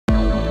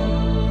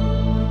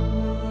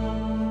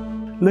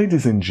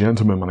Ladies and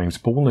gentlemen, my name is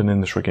Paul, and in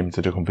this Gaming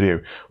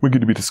video, we're going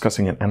to be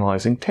discussing and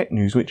analysing tech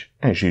news which,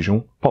 as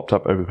usual, popped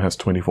up over the past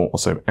 24 or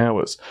so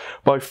hours.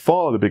 By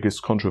far the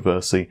biggest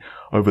controversy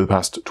over the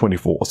past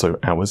 24 or so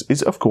hours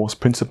is, of course,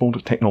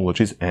 Principled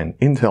Technologies and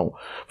Intel.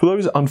 For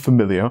those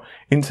unfamiliar,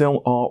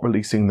 Intel are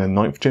releasing their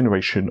 9th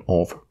generation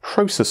of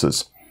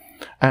processors.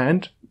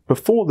 And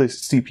before the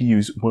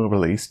CPUs were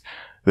released,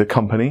 the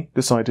company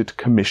decided to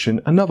commission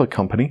another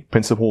company,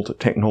 Principled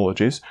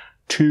Technologies,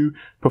 to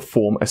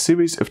perform a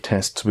series of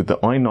tests with the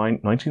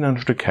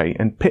i9-9900K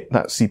and pit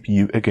that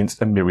CPU against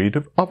a myriad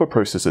of other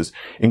processors,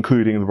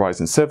 including the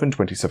Ryzen 7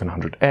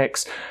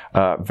 2700X,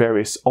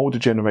 various older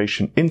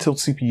generation Intel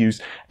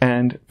CPUs,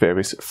 and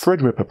various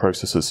Threadripper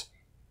processors.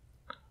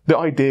 The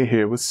idea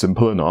here was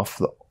simple enough.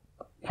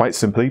 Quite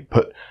simply,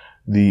 put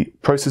the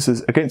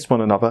processors against one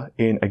another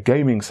in a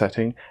gaming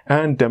setting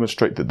and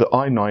demonstrate that the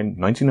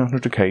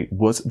i9-9900K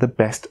was the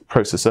best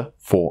processor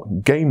for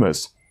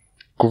gamers.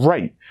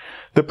 Great.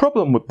 The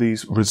problem with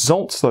these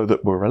results, though,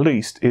 that were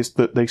released is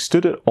that they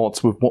stood at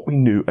odds with what we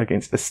knew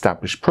against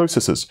established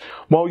processors.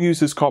 While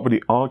users can't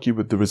really argue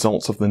with the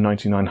results of the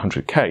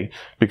 9900K,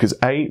 because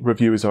A,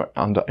 reviewers are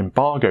under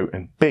embargo,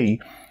 and B,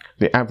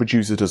 the average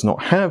user does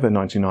not have a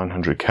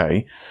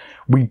 9900K,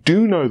 we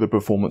do know the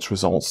performance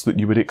results that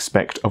you would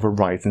expect of a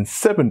Ryzen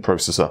 7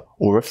 processor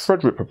or a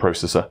Threadripper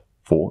processor,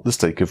 for the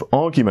sake of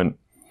argument.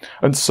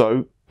 And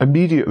so,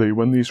 immediately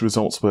when these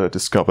results were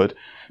discovered,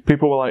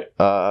 people were like,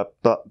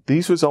 but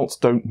these results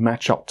don't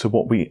match up to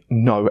what we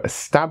know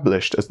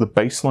established as the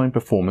baseline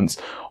performance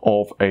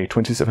of a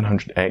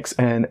 2700X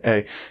and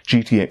a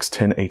GTX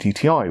 1080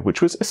 Ti,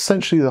 which was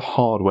essentially the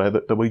hardware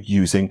that they were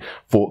using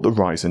for the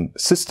Ryzen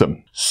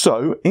system.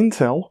 So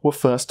Intel were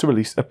first to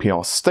release a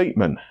PR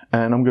statement,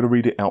 and I'm going to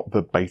read it out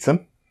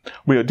verbatim.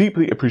 We are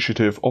deeply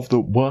appreciative of the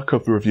work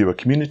of the reviewer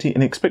community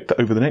and expect that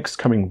over the next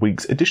coming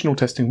weeks, additional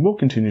testing will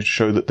continue to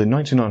show that the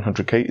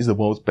 9900K is the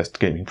world's best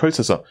gaming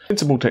processor.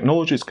 Principled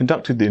Technologies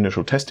conducted the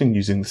initial testing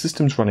using the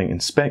systems running in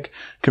spec,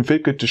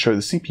 configured to show the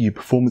CPU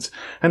performance,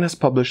 and has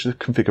published the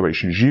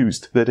configurations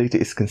used. Their data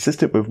is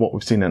consistent with what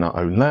we've seen in our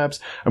own labs,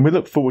 and we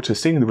look forward to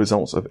seeing the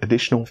results of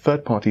additional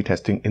third-party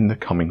testing in the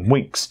coming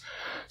weeks.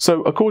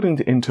 So, according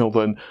to Intel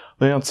then,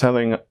 they are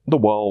telling the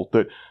world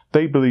that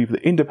they believe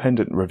that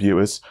independent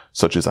reviewers,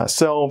 such as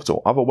ourselves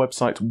or other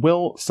websites,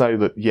 will say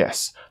that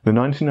yes, the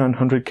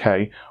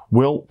 9900K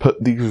will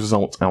put these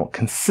results out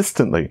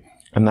consistently,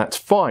 and that's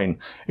fine.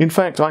 In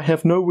fact, I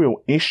have no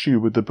real issue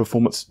with the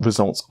performance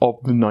results of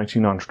the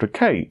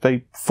 9900K.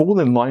 They fall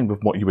in line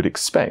with what you would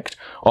expect.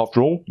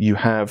 After all, you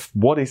have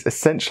what is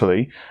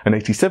essentially an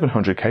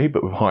 8700K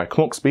but with higher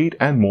clock speed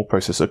and more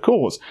processor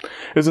cores.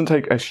 It doesn't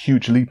take a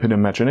huge leap in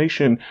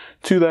imagination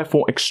to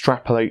therefore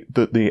extrapolate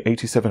that the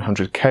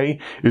 8700K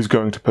is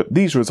going to put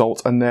these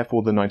results and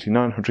therefore the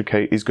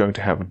 9900K is going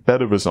to have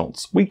better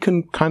results. We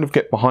can kind of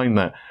get behind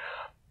that.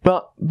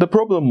 But the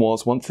problem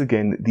was, once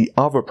again, the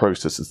other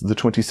processors, the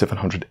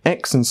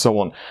 2700X and so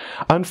on.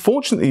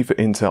 Unfortunately for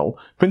Intel,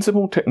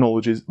 Principled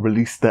Technologies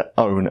released their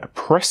own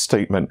press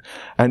statement,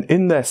 and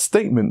in their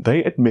statement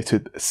they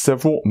admitted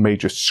several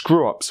major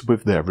screw-ups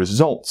with their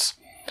results.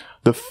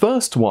 The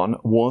first one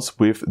was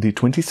with the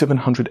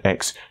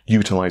 2700X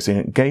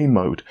utilizing game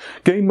mode.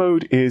 Game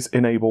mode is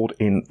enabled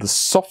in the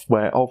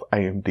software of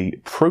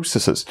AMD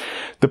processors.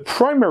 The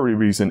primary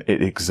reason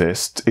it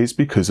exists is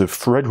because of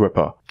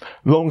Threadripper.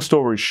 Long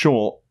story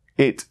short,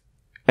 it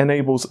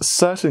enables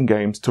certain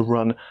games to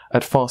run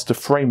at faster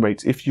frame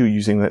rates if you're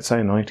using, let's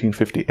say, a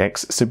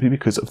 1950X, simply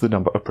because of the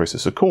number of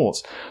processor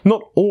cores.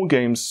 Not all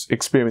games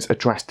experience a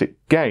drastic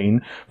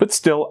gain, but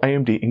still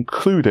AMD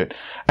include it.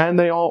 And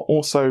they are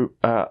also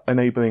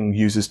enabling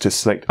users to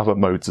select other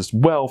modes as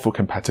well for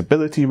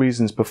compatibility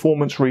reasons,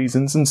 performance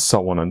reasons, and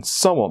so on and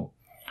so on.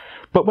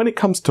 But when it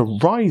comes to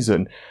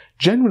Ryzen,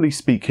 generally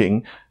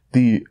speaking,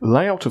 the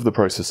layout of the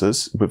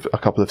processors with a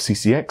couple of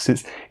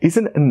CCXs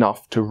isn't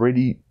enough to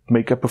really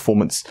make a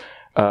performance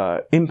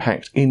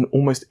impact in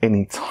almost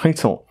any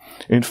title.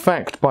 In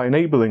fact, by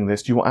enabling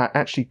this, you are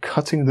actually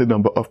cutting the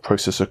number of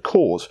processor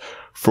cores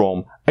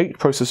from 8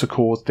 processor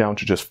cores down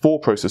to just 4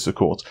 processor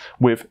cores,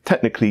 with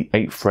technically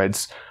 8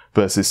 threads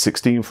versus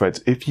 16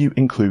 threads if you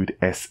include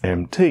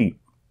SMT.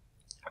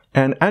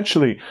 And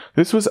actually,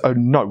 this was a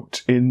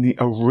note in the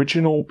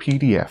original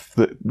PDF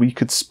that we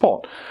could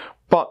spot,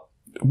 but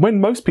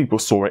when most people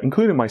saw it,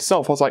 including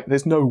myself, I was like,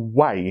 there's no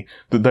way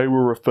that they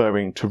were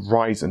referring to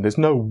Ryzen. There's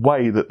no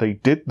way that they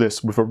did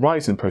this with a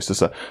Ryzen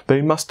processor.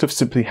 They must have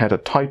simply had a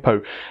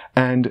typo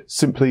and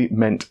simply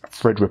meant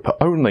Threadripper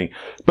only.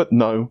 But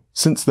no,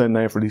 since then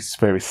they have released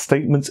various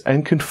statements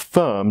and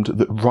confirmed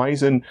that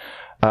Ryzen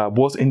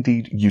was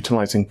indeed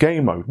utilizing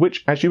game mode,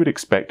 which, as you would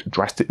expect,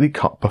 drastically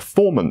cut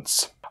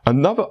performance.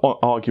 Another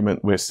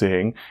argument we're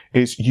seeing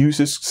is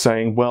users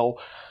saying, well,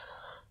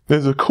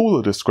 there's a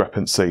cooler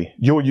discrepancy.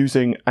 You're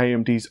using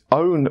AMD's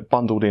own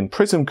bundled-in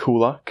Prism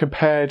cooler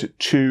compared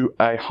to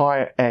a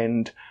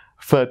higher-end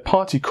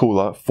third-party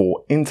cooler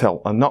for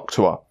Intel, a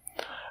Noctua.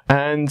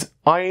 And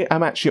I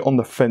am actually on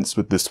the fence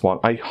with this one.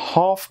 I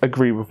half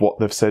agree with what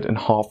they've said and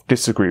half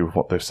disagree with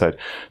what they've said.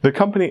 The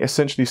company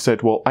essentially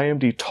said, well,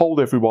 AMD told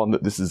everyone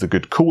that this is a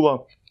good cooler.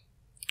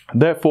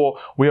 Therefore,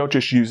 we are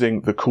just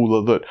using the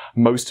cooler that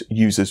most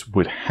users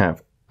would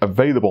have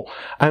available.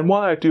 And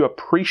while I do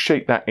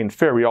appreciate that in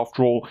theory,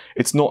 after all,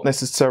 it's not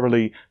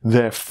necessarily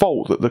their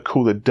fault that the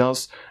cooler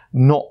does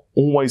not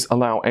always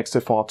allow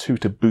XFR2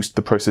 to boost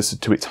the processor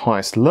to its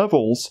highest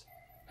levels.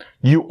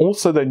 You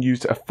also then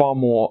used a far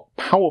more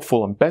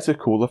powerful and better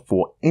cooler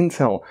for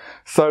Intel,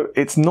 so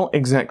it's not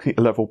exactly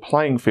a level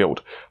playing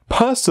field.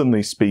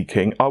 Personally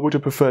speaking, I would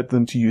have preferred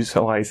them to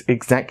utilize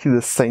exactly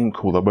the same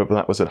cooler, whether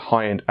that was at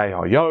high-end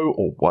AIO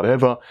or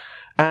whatever,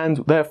 and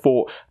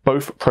therefore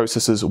both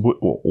processors,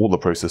 or all the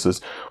processors,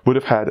 would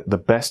have had the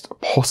best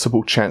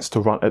possible chance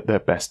to run at their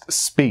best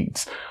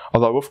speeds.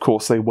 Although of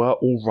course they were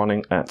all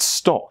running at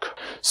stock.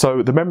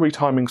 So the memory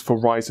timings for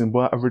Ryzen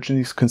were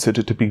originally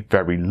considered to be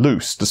very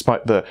loose,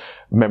 despite the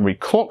memory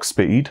clock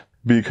speed,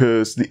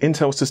 because the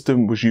Intel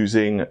system was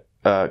using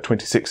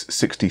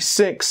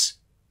 2666,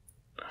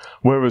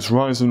 whereas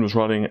Ryzen was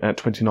running at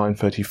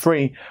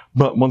 2933,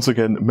 but once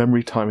again,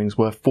 memory timings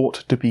were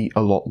thought to be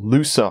a lot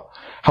looser.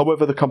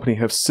 However, the company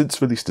have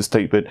since released a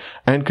statement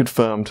and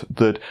confirmed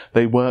that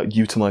they were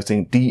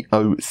utilizing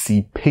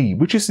DOCP,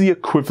 which is the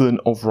equivalent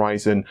of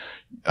Ryzen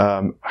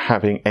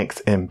having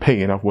XMP.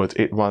 In other words,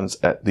 it runs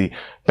at the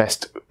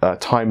best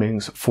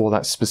timings for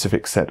that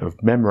specific set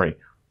of memory.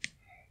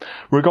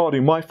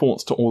 Regarding my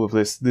thoughts to all of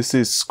this, this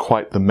is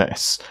quite the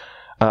mess.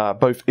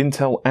 Both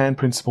Intel and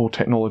Principal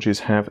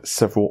Technologies have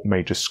several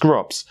major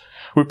screw-ups.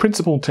 With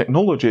Principal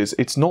Technologies,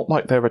 it's not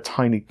like they're a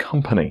tiny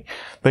company.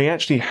 They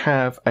actually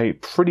have a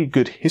pretty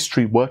good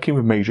history working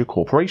with major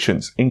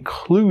corporations,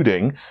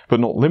 including, but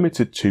not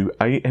limited to,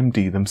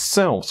 AMD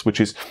themselves, which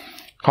is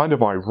kind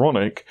of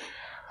ironic.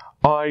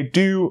 I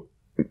do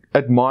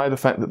admire the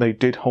fact that they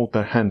did hold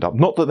their hand up.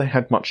 Not that they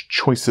had much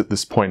choice at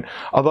this point,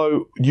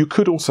 although you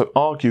could also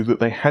argue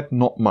that they had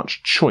not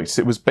much choice.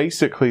 It was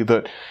basically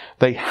that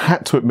they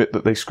had to admit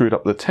that they screwed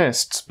up the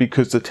tests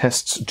because the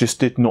tests just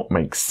did not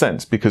make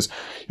sense. Because,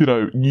 you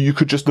know, you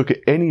could just look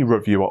at any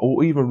reviewer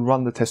or even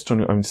run the test on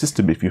your own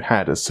system if you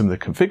had a similar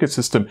configured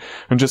system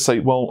and just say,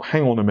 well,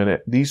 hang on a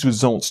minute, these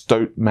results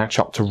don't match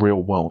up to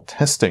real world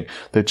testing.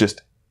 They're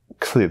just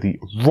clearly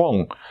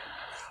wrong.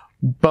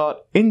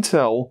 But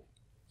Intel,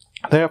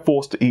 they are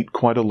forced to eat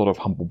quite a lot of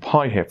humble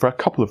pie here for a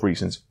couple of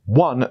reasons.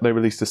 One, they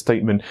released a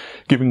statement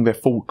giving their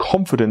full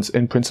confidence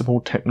in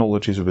Principal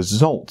Technologies'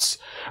 results.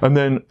 And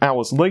then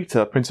hours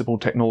later, Principal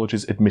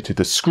Technologies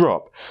admitted a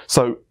screw-up.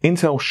 So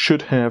Intel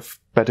should have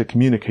better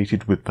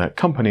communicated with that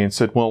company and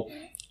said, well,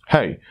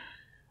 hey,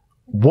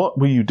 what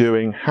were you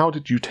doing? How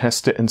did you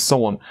test it? And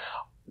so on.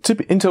 To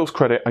Intel's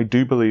credit, I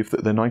do believe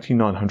that the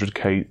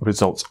 9900K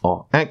results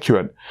are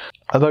accurate.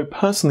 Although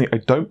personally, I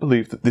don't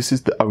believe that this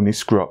is the only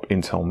screw-up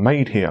Intel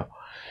made here.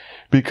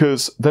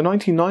 Because the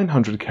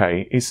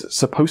 9900K is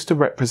supposed to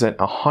represent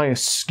a higher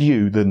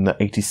skew than the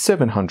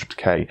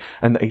 8700K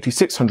and the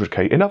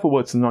 8600K. In other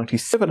words, the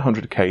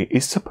 9700K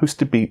is supposed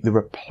to be the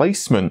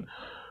replacement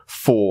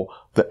for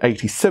the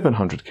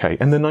 8700K,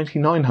 and the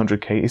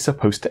 9900K is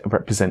supposed to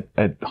represent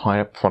a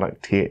higher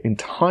product tier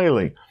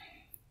entirely.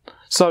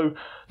 So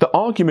the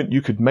argument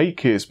you could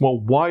make is, well,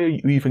 why are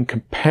you even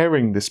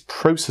comparing this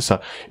processor?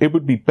 It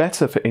would be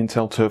better for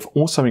Intel to have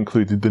also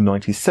included the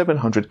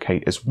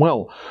 9700K as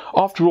well.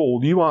 After all,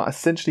 you are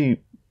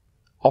essentially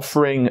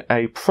offering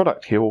a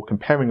product here, or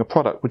comparing a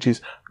product which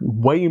is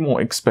way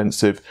more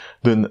expensive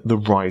than the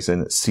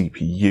Ryzen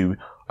CPU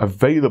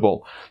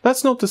available.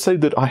 That's not to say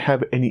that I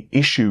have any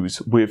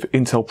issues with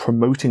Intel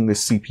promoting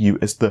this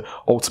CPU as the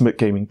ultimate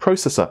gaming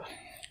processor.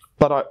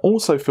 But I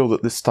also feel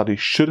that this study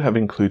should have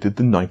included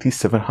the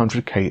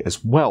 9700K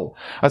as well,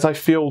 as I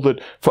feel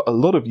that for a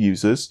lot of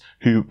users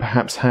who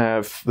perhaps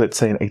have, let's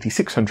say, an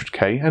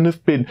 8600K and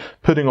have been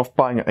putting off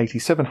buying an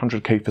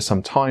 8700K for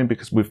some time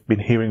because we've been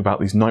hearing about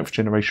these 9th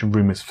generation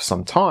rumors for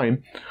some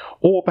time,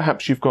 or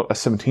perhaps you've got a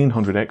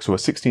 1700X or a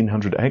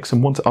 1600X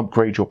and want to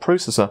upgrade your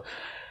processor,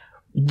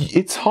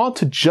 it's hard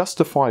to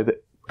justify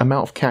the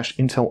amount of cash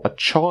Intel are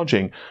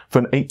charging for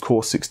an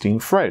 8-core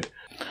 16-thread.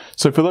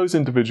 So for those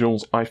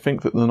individuals, I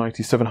think that the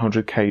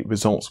 9700K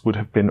results would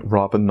have been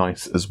rather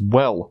nice as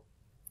well.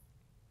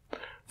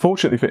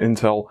 Fortunately for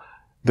Intel,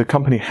 the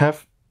company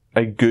have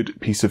a good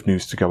piece of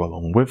news to go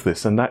along with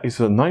this, and that is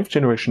the 9th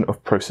generation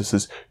of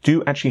processors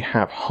do actually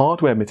have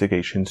hardware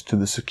mitigations to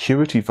the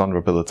security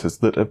vulnerabilities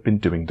that have been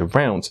doing the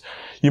rounds.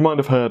 You might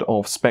have heard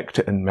of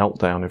Spectre and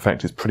Meltdown. In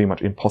fact, it's pretty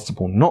much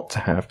impossible not to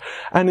have,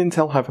 and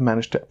Intel have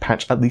managed to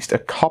patch at least a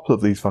couple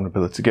of these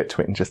vulnerabilities, to get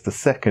to it in just a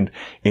second,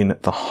 in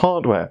the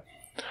hardware.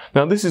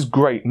 Now this is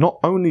great, not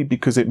only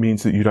because it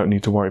means that you don't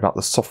need to worry about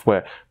the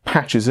software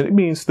patches, and it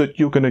means that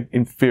you're going to,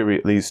 in theory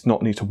at least,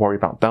 not need to worry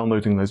about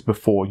downloading those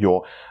before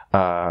you're,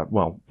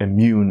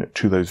 immune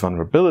to those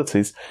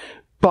vulnerabilities.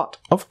 But,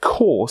 of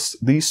course,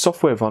 these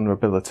software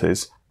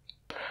vulnerabilities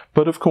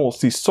But of course,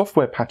 these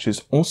software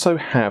patches also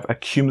have a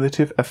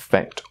cumulative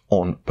effect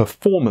on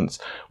performance,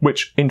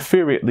 which in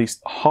theory at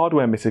least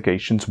hardware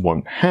mitigations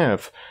won't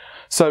have.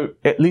 So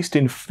at least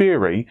in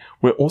theory,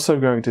 we're also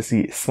going to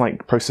see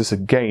slight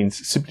processor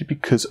gains simply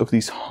because of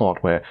these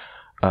hardware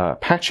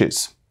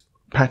patches.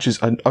 Patches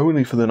are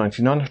only for the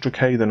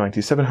 9900K, the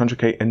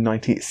 9700K and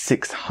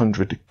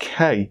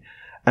 9600K.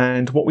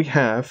 And what we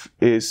have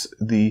is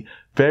the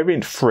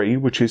variant 3,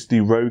 which is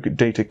the rogue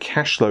data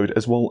cache load,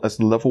 as well as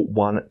level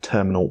 1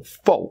 terminal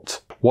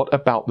fault. What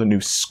about the new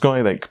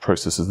Skylake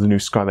processors, the new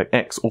Skylake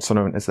X, also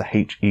known as the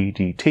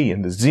HEDT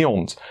and the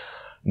Xeons?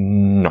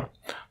 No,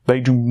 they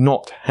do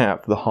not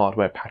have the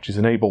hardware patches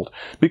enabled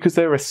because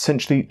they're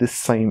essentially the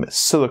same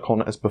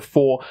silicon as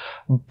before,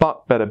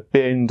 but better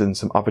binned and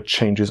some other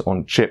changes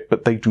on chip,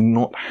 but they do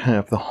not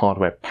have the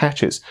hardware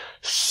patches.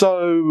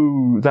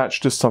 So that's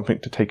just something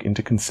to take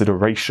into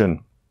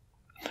consideration.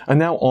 And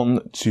now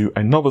on to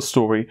another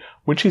story,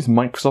 which is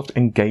Microsoft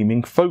and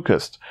gaming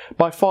focused.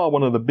 By far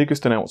one of the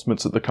biggest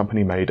announcements that the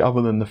company made,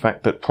 other than the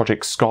fact that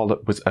Project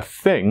Scarlet was a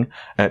thing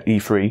at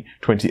E3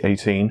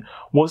 2018,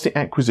 was the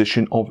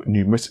acquisition of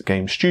numerous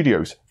game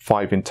studios,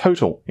 5 in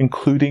total,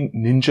 including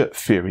Ninja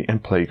Theory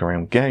and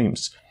Playground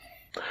Games.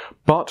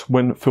 But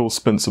when Phil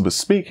Spencer was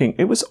speaking,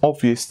 it was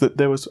obvious that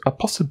there was a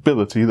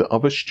possibility that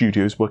other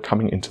studios were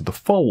coming into the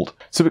fold.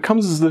 So it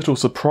comes as a little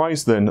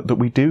surprise then that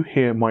we do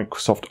hear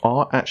Microsoft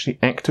are actually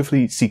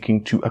actively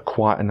seeking to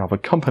acquire another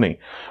company.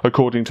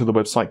 According to the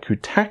website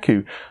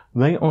Kotaku,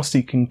 they are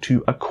seeking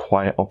to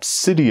acquire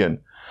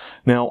Obsidian.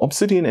 Now,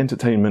 Obsidian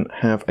Entertainment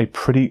have a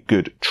pretty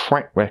good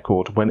track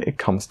record when it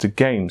comes to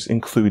games,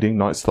 including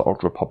Knights of the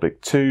Old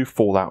Republic 2,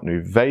 Fallout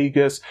New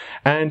Vegas,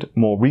 and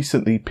more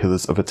recently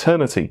Pillars of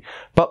Eternity.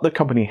 But the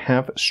company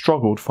have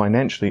struggled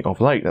financially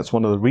of late. That's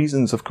one of the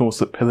reasons, of course,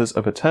 that Pillars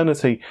of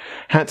Eternity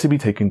had to be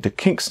taken to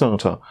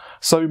Kickstarter.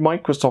 So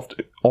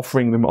Microsoft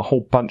offering them a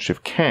whole bunch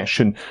of cash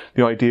and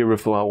the idea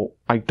of, well,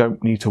 I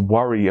don't need to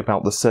worry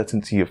about the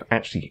certainty of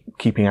actually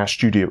keeping our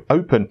studio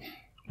open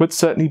would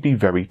certainly be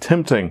very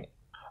tempting.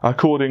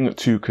 According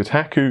to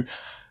Kotaku,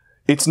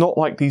 it's not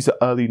like these are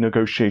early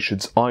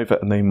negotiations either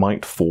and they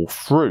might fall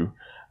through.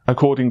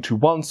 According to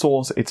one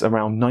source, it's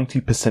around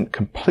 90%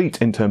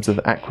 complete in terms of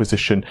the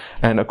acquisition,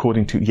 and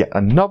according to yet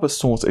another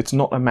source, it's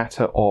not a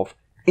matter of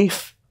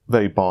if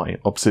they buy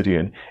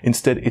Obsidian,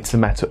 instead it's a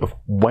matter of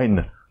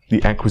when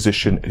the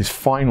acquisition is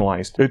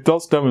finalized. It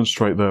does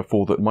demonstrate,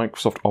 therefore, that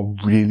Microsoft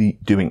are really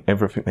doing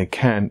everything they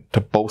can to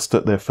bolster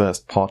their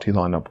first-party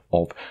lineup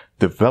of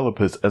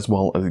developers as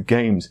well as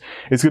games.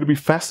 It's going to be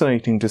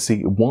fascinating to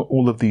see what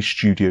all of these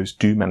studios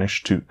do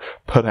manage to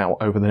put out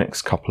over the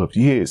next couple of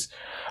years.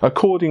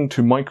 According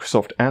to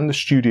Microsoft and the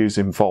studios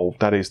involved,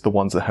 that is, the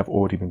ones that have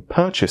already been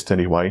purchased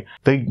anyway,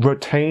 they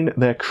retain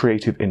their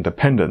creative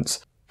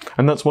independence.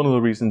 And that's one of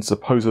the reasons,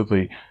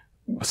 supposedly,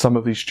 some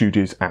of these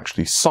studios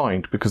actually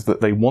signed, because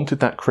that they wanted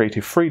that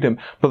creative freedom,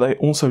 but they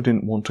also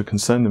didn't want to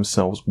concern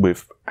themselves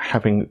with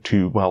having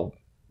to, well,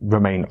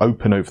 remain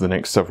open over the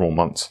next several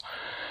months.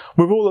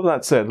 With all of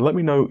that said, let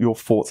me know your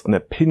thoughts and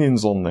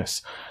opinions on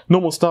this.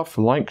 Normal stuff,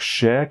 like,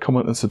 share,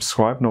 comment and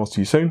subscribe, and I'll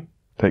see you soon.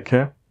 Take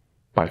care.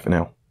 Bye for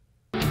now.